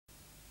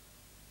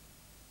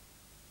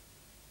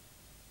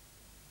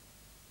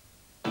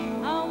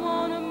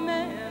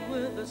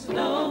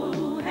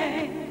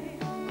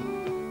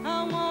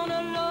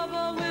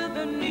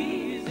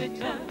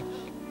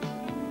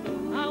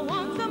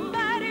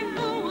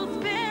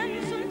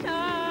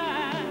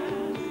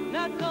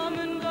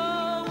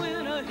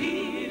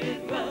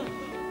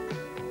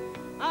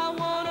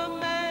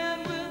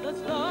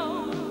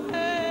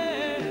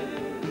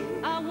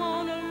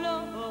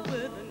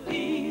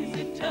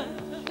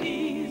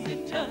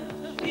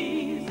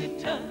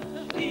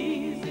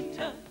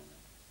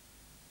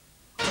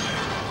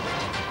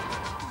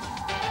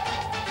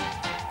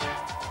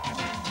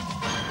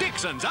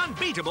Dixons'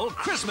 unbeatable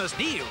Christmas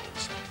deals.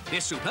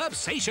 This superb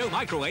Seisho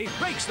microwave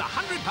breaks the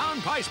 £100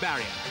 price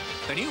barrier.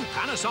 The new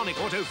Panasonic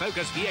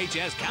autofocus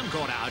VHS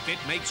camcorder outfit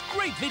makes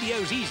great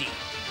videos easy.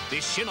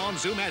 This Chinon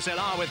Zoom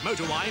SLR with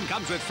motor wine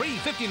comes with free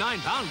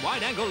 £59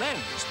 wide-angle lens.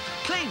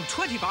 Claim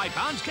 £25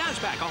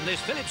 cashback on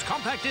this Philips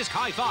compact disc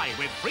hi-fi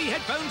with free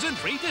headphones and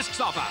free disc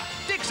stopper.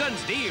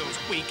 Dixons deals.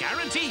 We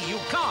guarantee you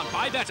can't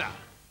buy better.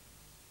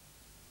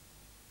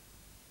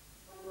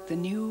 The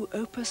new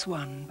Opus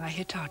 1 by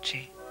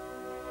Hitachi.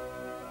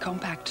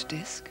 Compact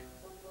disc,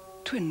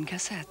 twin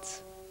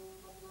cassettes,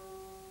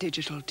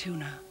 digital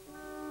tuner,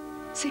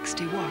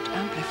 60-watt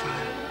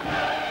amplifier,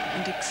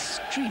 and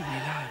extremely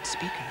loud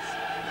speakers.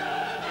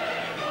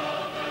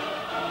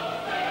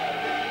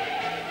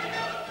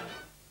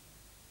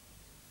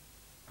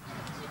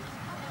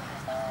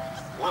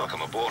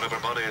 Welcome aboard,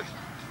 everybody.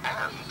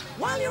 And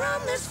while you're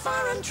on this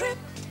foreign trip,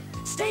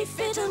 stay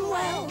fit and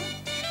well.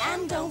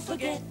 And don't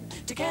forget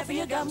to care for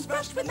your gums,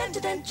 brushed with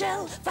Mentadent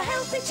Gel for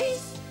healthy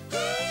teeth.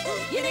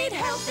 You need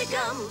healthy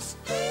gums.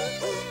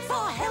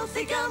 For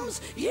healthy gums,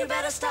 you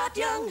better start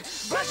young.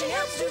 Brushing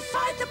helps to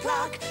fight the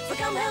plaque. For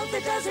gum health,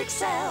 it does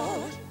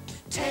excel.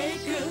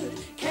 Take good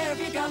care of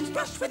your gums,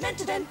 brushed with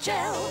Mentadent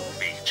Gel.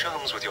 be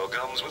chums with your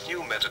gums with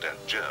new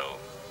Mentadent Gel.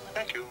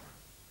 Thank you.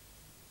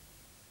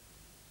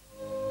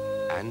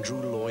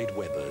 Andrew Lloyd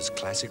Webber's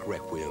classic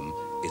Requiem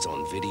is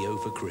on video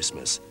for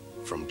Christmas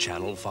from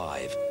Channel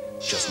 5.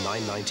 Just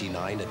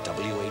 $9.99 at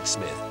W.H.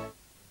 Smith.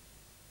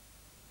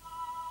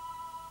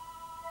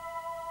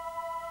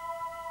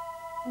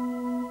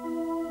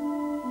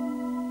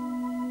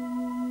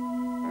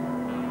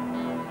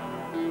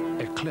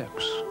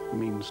 Eclipse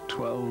means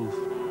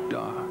 12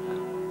 dark,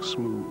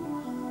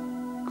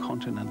 smooth,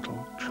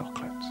 continental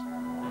chocolates.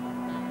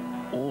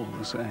 All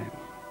the same,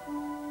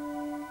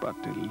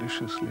 but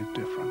deliciously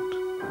different.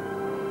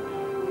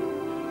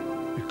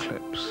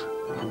 Eclipse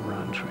from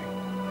Rowntree.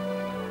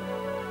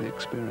 The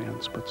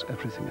experience puts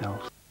everything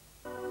else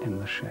in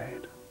the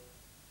shade.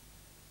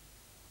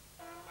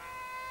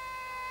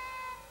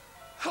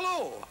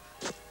 Hello!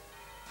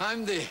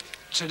 I'm the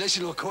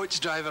traditional coach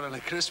driver on a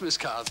Christmas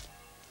card.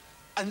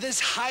 And this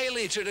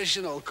highly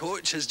traditional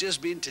coach has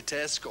just been to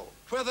Tesco,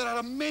 where there are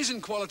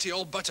amazing quality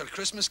all-butter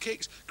Christmas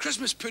cakes,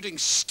 Christmas pudding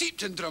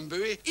steeped in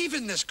Drambuie,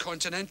 even this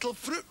continental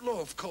fruit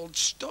loaf called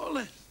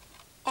Stollen.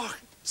 Oh,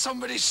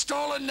 somebody's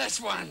stolen this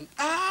one.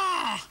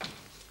 Ah!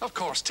 Of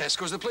course,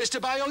 Tesco's the place to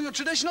buy all your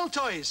traditional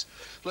toys,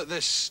 like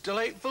this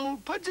delightful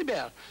Pudsey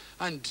Bear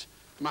and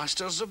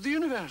Masters of the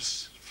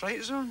Universe,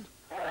 Fright Zone.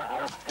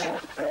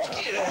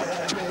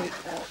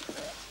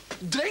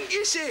 Drink,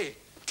 you say?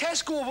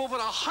 Tesco have over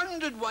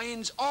 100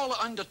 wines, all at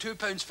under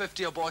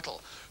 £2.50 a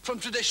bottle, from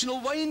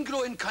traditional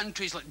wine-growing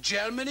countries like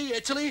Germany,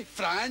 Italy,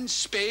 France,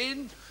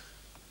 Spain,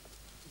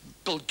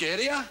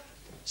 Bulgaria.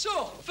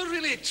 So, for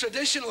really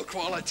traditional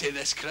quality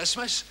this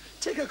Christmas,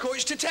 take a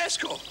coach to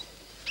Tesco.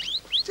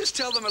 Just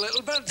tell them a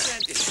little bird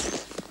sent you.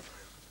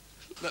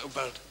 Little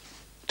bird.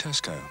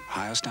 Tesco.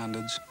 Higher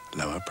standards,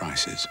 lower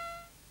prices.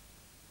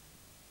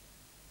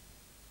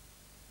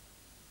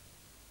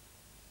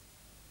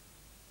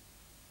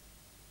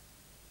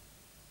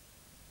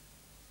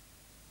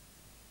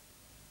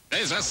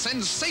 There's a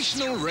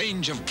sensational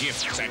range of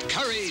gifts at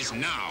Curry's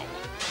now.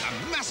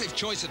 A massive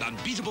choice at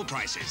unbeatable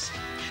prices.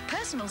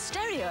 Personal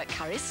stereo at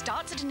Curry's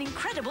starts at an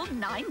incredible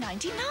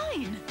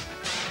 $9.99.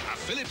 A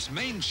Philips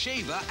main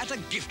shaver at a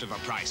gift of a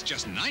price,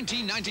 just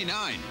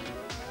 $19.99.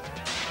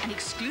 An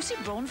exclusive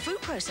Braun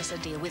food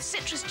processor deal with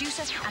citrus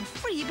juicer and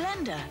free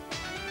blender.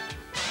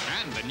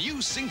 And the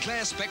new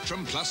Sinclair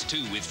Spectrum Plus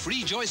 2 with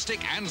free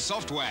joystick and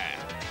software.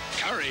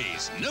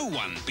 Curry's, no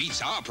one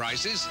beats our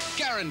prices,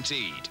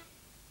 guaranteed.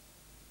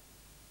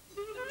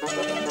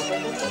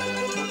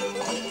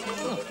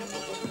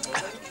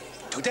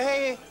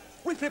 Today,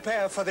 we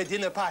prepare for the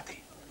dinner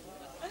party.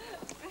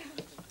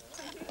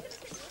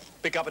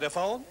 Pick up the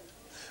phone,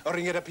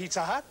 ring at a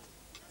Pizza Hut,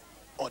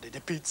 order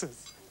the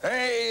pizzas.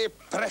 Hey,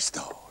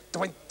 presto!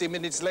 20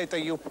 minutes later,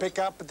 you pick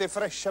up the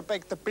fresh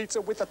baked pizza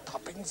with the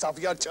toppings of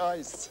your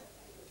choice.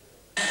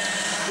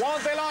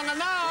 Won't be long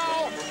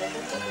now!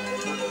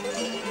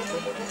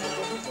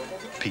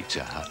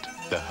 Pizza Hut,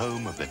 the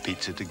home of the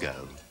pizza to go.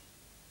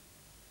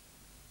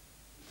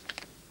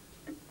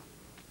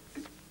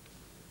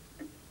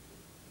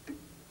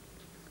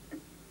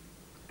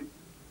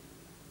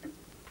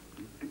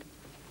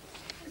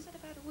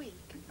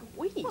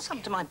 What's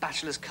happened to my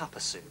bachelor's cup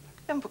of soup?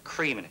 You haven't put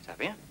cream in it,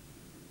 have you?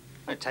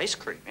 Well, it tastes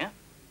creamier.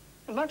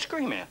 Much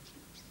creamier.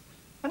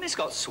 And it's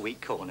got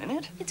sweet corn in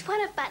it. It's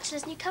one of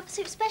Batchelor's new cup of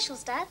soup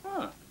specials, Dad.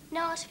 Oh.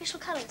 No artificial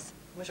colours.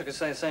 Wish I could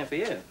say the same for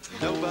you.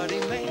 Nobody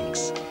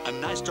makes a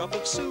nice drop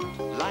of soup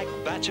like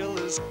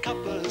Batchelor's cup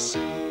of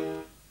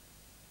soup.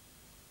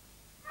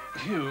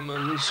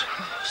 Humans,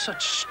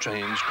 such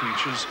strange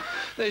creatures.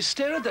 They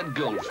stare at that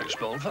goldfish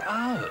bowl for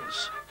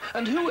hours.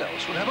 And who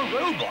else would have a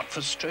robot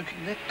for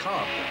stroking their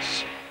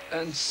carpets?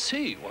 And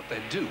see what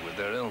they do with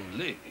their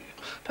Elmlea.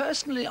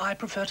 Personally, I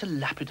prefer to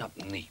lap it up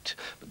neat,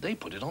 but they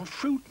put it on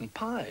fruit and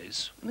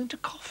pies and into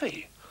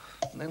coffee.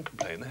 and then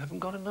complain they haven't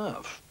got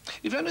enough.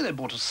 If only they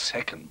bought a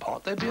second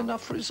pot, there'd be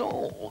enough for us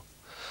all.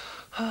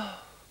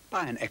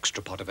 Buy an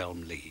extra pot of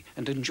Elmlea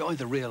and enjoy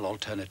the real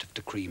alternative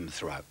to cream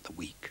throughout the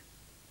week.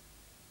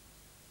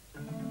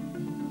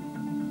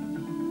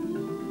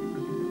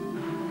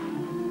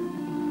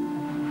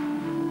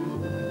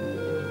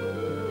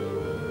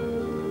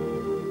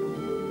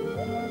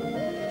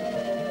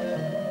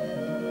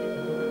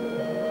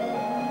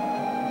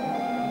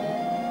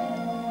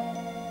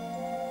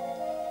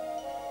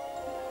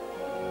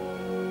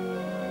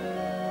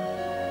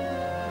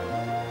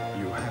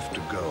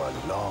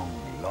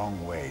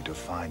 To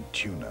find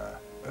Tuna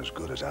as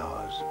good as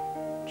ours.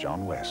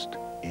 John West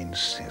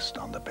insists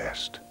on the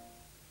best.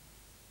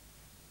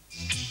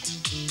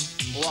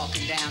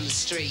 Walking down the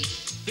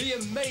street. The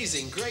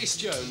amazing Grace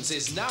Jones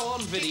is now on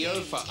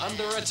video for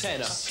under a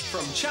tenner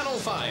from Channel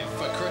 5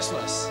 for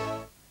Christmas.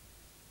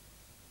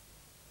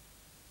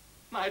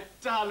 My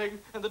darling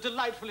and the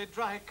delightfully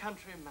dry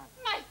countryman.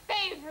 My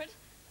favorite.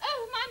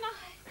 Oh,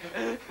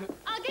 my.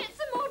 I'll get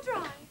some more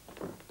dry.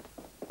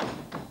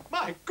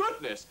 My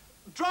goodness.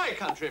 Dry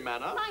country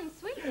manner. Mine's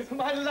sweet.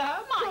 My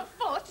lamb. My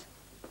foot.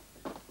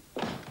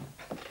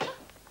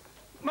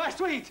 My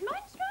sweet.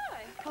 Mine's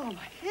dry. Oh,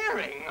 my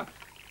hearing.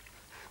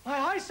 My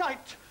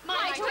eyesight.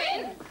 My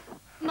twin.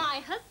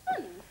 My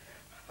husband.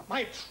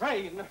 My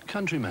train.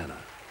 Country manner.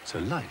 So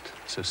light,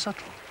 so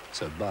subtle,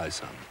 so buy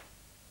some.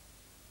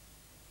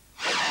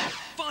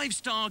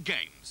 5-star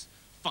games.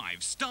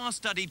 5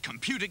 star-studied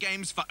computer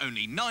games for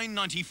only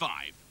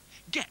 $9.95.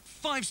 Get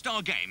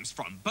 5-star games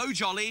from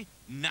Beau-Jolly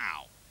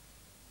now.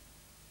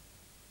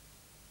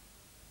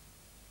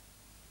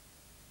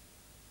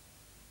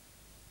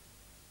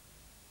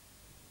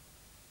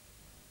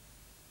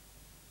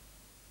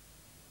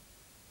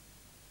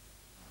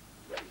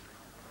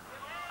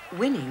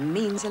 Winning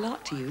means a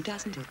lot to you,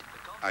 doesn't it?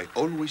 I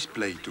always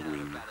play to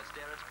win.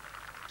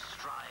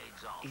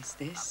 Is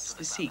this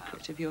the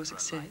secret of your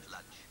success?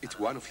 It's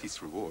one of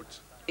his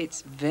rewards.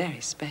 It's very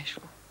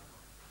special.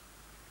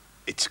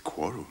 It's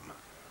quorum.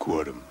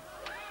 Quorum.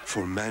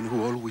 For men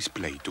who always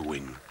play to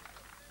win.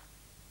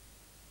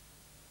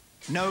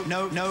 No,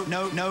 no, no,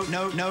 no, no,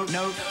 no, no,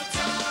 no.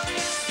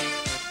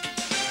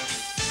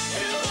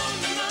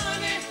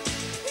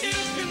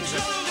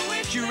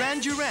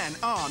 Duran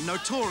are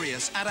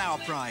notorious at our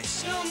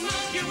price. Don't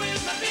monkey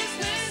with my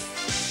business.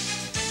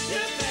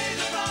 You pay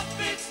the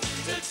profits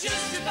to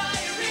justify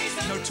a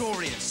reason.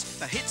 Notorious,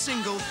 the hit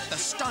single, the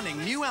stunning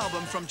new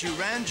album from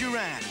Duran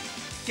Duran.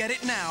 Get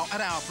it now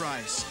at our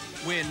price.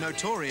 We're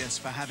notorious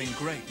for having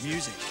great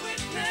music.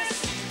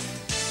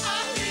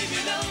 I'll leave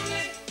you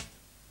lonely.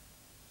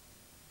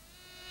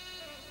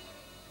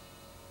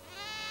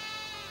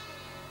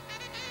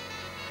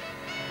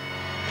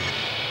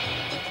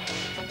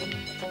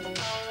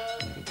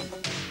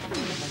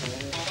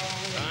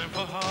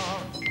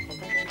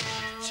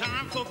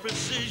 Time for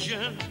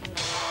precision,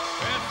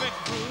 perfect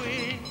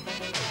brewing,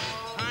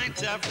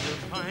 pint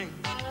after pint,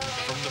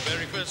 from the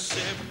very first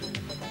sip,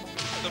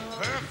 the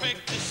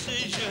perfect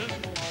decision,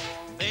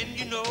 then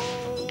you know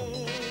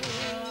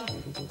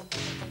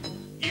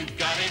you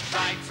got it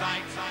right.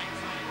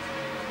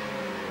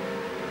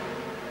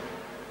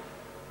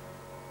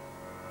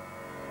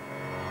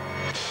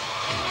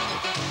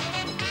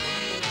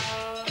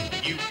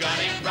 You got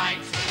it right.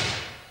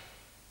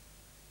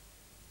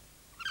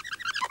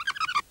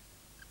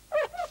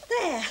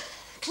 There,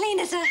 clean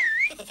as a...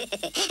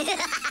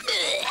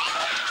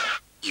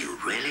 You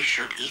really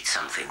should eat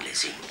something,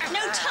 Lizzie.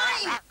 No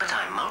time! But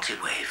I'm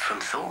Multiwave from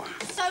Thorn.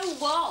 So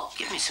what?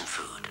 Give me some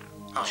food.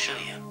 I'll show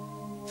you.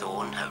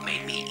 Thorn have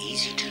made me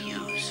easy to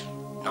use.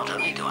 Not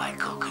only do I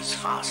cook as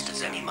fast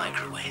as any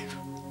microwave,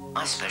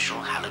 my special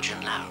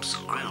halogen lamps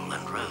grill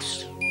and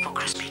roast for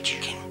crispy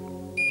chicken,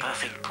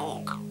 perfect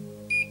pork,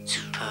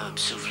 superb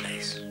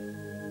souffles.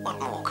 What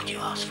more could you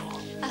ask for?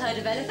 A herd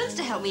of elephants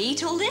to help me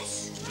eat all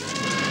this?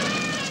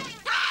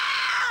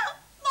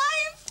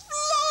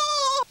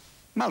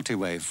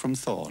 Multiwave from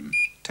Thorn.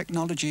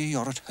 Technology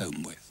you're at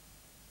home with.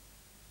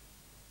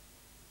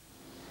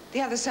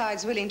 The other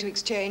side's willing to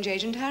exchange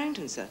Agent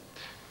Harrington, sir.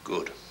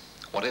 Good.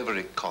 Whatever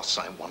it costs,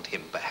 I want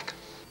him back.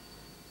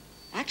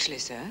 Actually,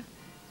 sir,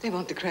 they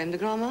want the creme de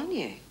Grand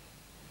Marnier.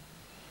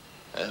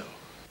 Oh.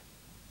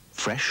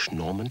 Fresh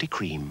Normandy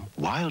cream,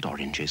 wild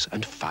oranges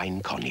and fine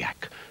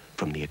cognac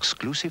from the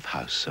exclusive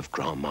house of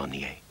Grand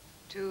Marnier.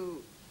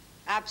 To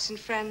absent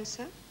friends,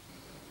 sir?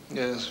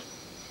 Yes,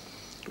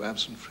 to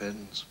absent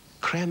friends.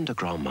 Creme de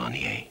Grand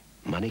Marnier.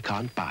 Money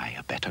can't buy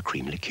a better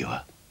cream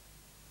liqueur.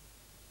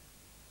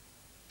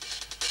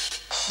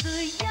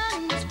 The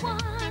youngest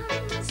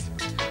ones,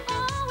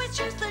 always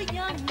choose the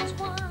youngest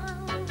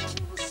ones.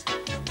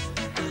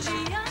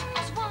 The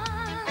youngest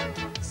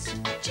ones,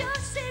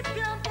 just stay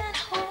plump and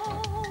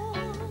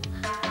whole.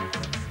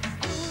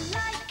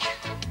 Like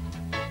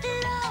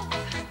love,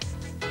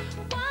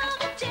 while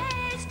the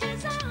taste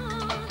is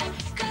on.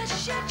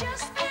 'Cause you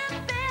just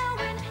can't bear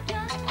when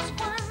youngest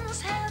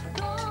ones have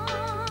gone.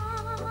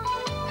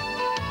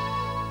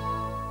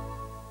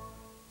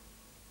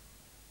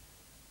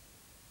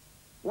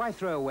 Why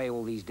throw away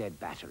all these dead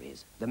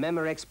batteries? The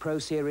Memorex Pro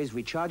Series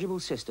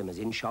rechargeable system is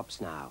in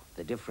shops now.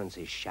 The difference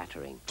is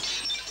shattering.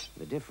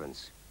 The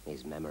difference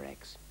is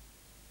Memorex.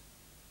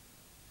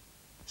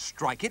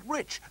 Strike It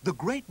Rich, the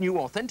great new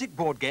authentic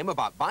board game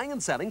about buying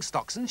and selling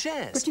stocks and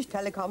shares. British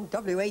Telecom,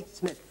 W.H.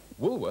 Smith.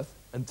 Woolworth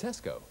and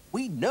Tesco.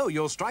 We know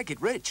you'll strike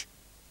it rich.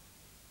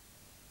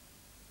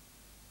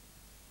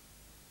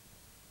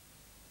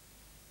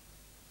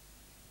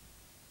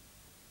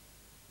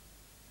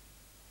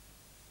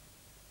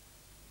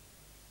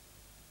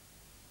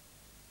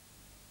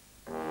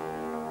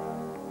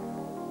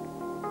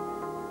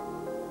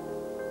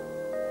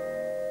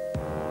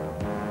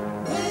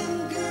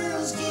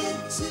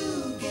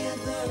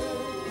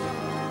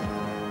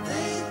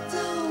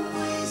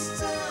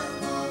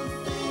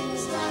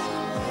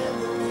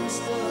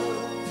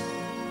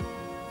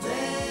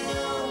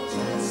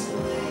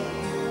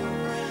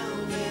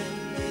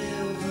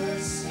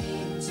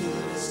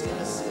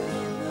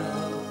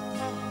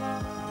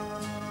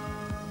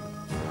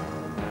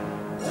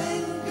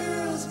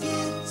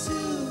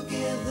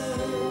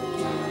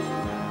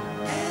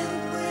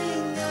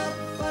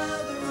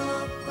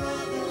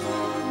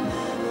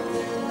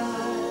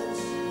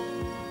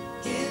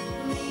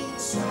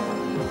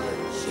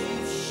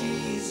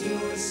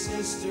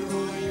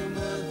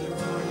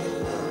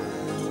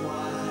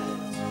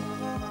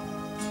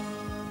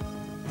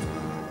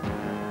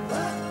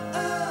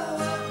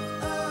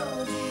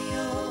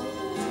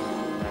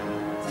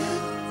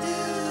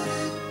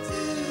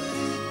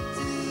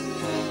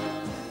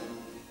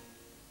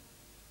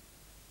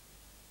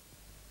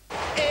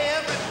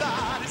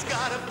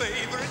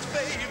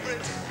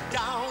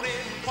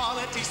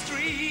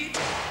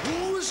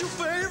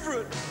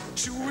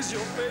 Choose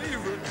your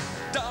favorite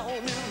down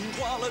in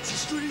Quality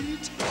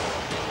Street.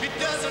 It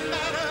doesn't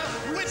matter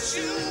which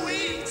you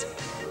eat,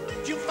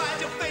 you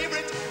find your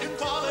favorite in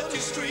Quality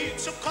Street.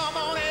 So come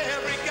on,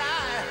 every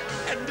guy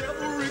and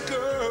every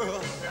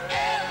girl,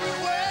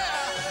 everywhere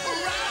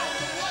around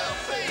the world,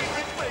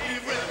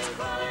 favorite.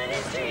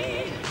 Quality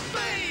Street.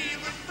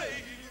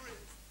 Favorite.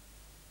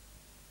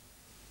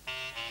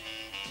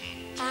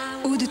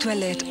 Eau de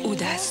toilette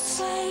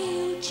Audace.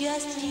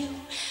 Just you,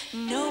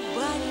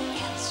 nobody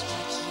else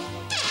but you.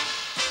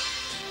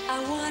 I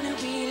wanna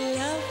be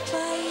loved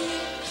by you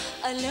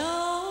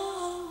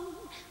alone.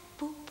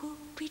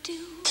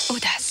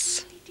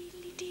 Audace.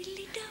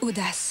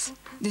 Audace,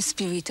 the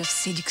spirit of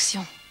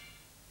seduction.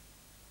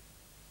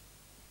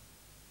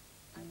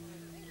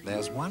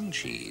 There's one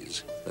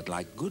cheese that,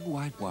 like good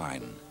white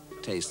wine,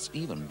 tastes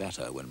even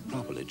better when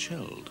properly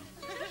chilled.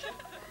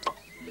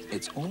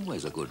 It's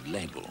always a good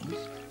label,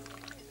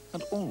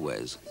 and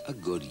always a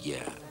good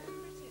year.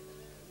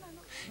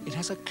 It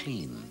has a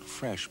clean,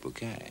 fresh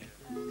bouquet.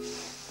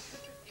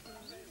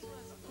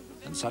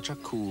 And such a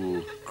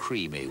cool,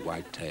 creamy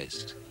white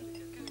taste.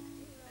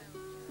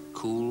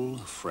 Cool,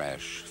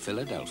 fresh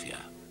Philadelphia.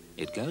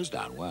 It goes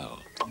down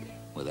well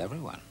with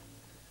everyone.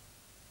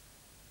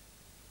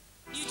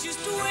 You're just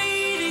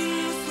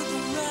waiting for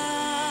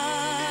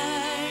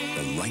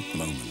The right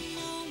moment.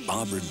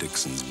 Barbara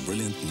Dixon's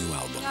brilliant new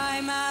album.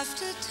 time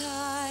after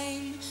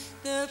time,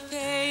 the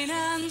pain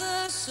and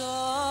the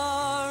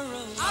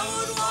sorrow. I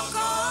would walk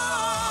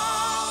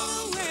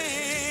all the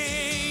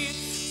way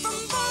from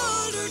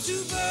Boulder to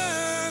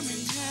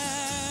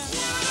Birmingham.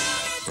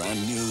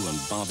 Brand new and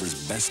Barbara's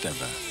best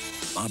ever.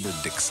 Barbara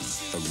Dixon,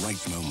 The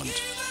Right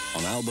Moment.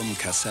 On album,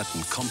 cassette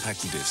and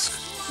compact disc,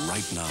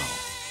 right now.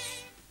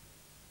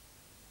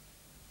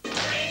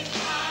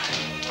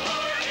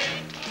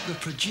 The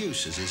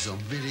Producers is on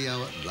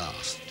video at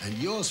last, and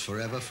yours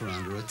forever for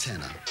under a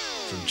tenner.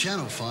 From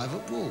Channel 5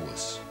 at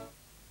Woolworths.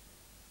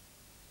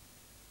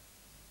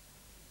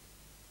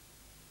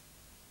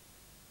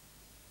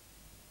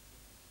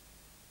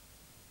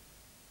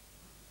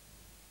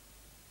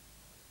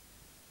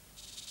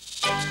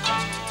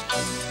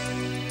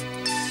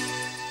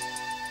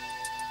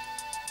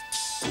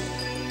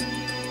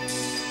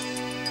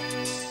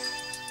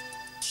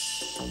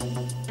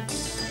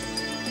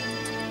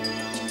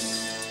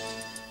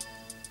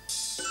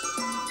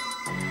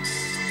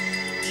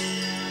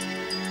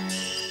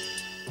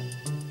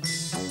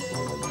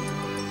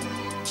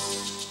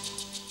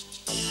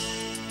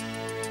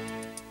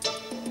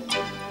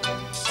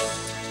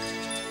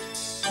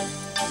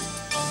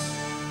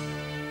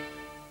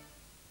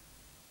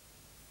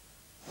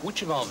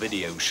 Which of our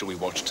videos shall we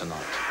watch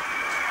tonight?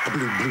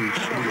 Blue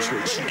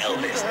switch.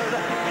 Elvis.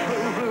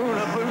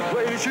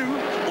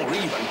 Or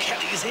even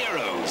Kelly's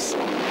Heroes.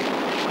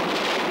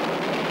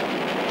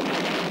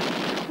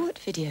 What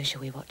video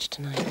shall we watch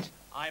tonight?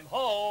 I'm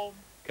home.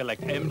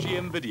 Collect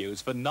MGM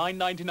videos for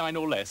 $9.99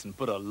 or less and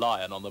put a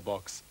lion on the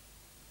box.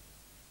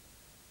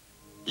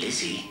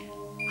 Lizzie,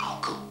 I'll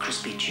cook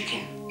crispy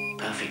chicken,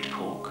 perfect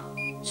pork,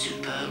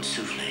 superb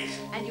soufflés.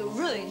 And you'll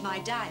ruin my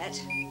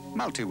diet.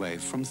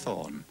 Multi-wave from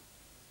Thorn.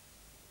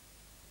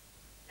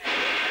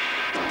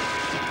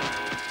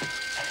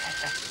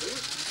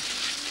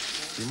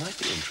 You might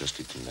be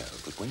interested to know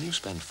that when you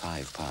spend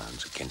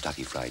 £5 at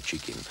Kentucky Fried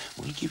Chicken,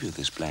 we'll give you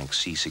this blank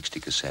C60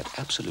 cassette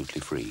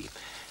absolutely free.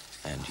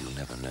 And you'll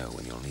never know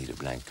when you'll need a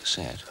blank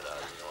cassette,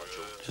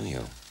 do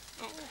you?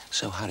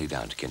 So hurry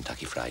down to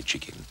Kentucky Fried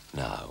Chicken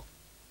now.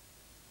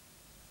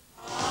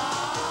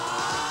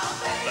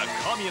 The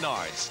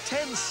Communards.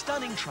 10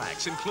 stunning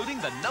tracks,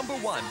 including the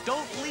 #1,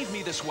 Don't Leave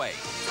Me This Way.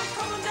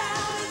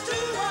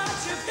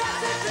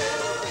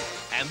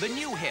 And the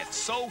new hit,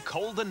 So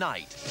Cold the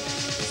Night.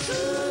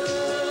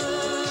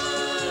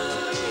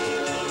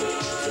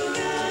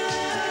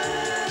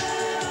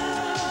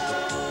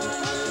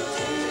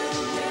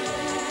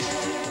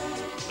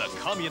 The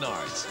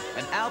Communards,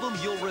 an album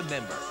you'll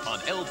remember on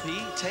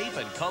LP, tape,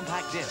 and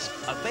compact disc.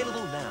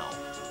 Available now.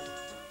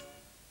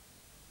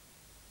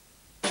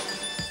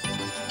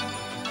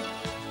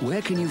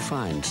 Where can you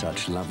find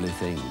such lovely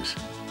things?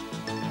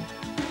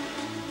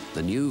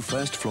 The new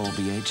first floor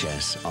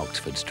BHS,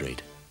 Oxford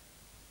Street.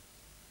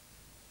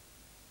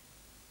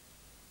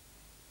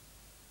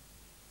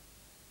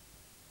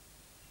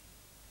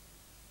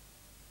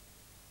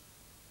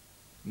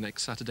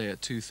 Next Saturday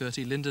at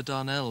 2:30, Linda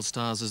Darnell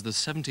stars as the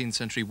 17th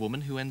century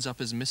woman who ends up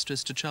as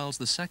mistress to Charles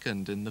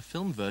II in the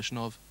film version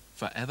of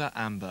Forever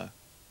Amber.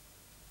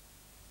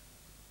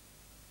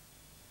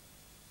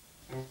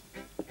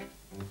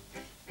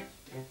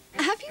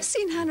 Have you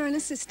seen Hannah and her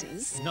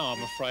sisters? No,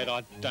 I'm afraid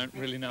I don't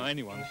really know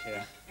anyone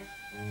here.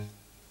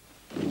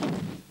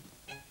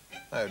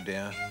 Oh,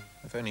 dear.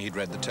 If only he'd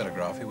read the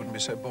Telegraph, he wouldn't be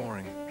so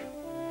boring.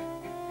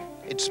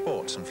 Its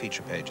sports and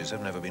feature pages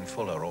have never been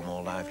fuller or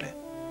more lively.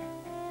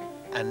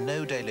 And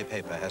no daily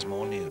paper has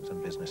more news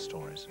and business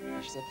stories.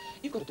 She said,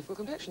 "You've got a difficult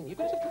complexion. You've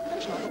got a difficult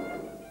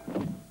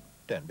complexion."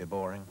 Don't be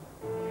boring.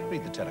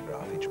 Read the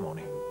Telegraph each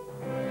morning.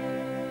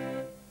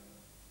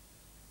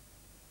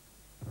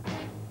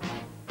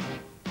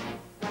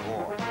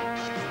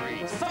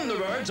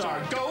 Thunderbirds are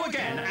go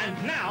again,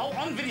 and now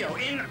on video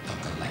in The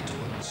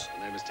Collectables.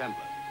 My name is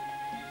Templar.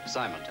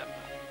 Simon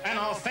Templar. an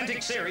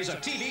authentic series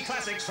of TV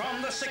classics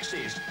from the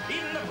 60s.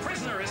 Even The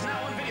Prisoner is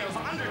now on video for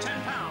under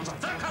 £10.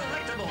 The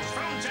Collectables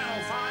from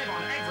Channel 5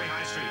 on every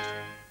high street.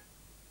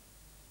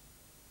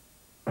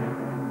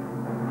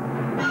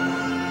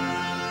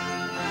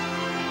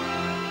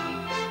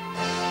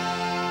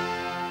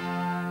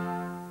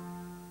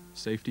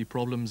 Safety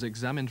problems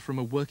examined from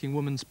a working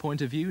woman's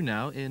point of view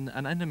now in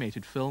an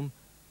animated film,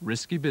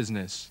 Risky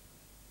Business.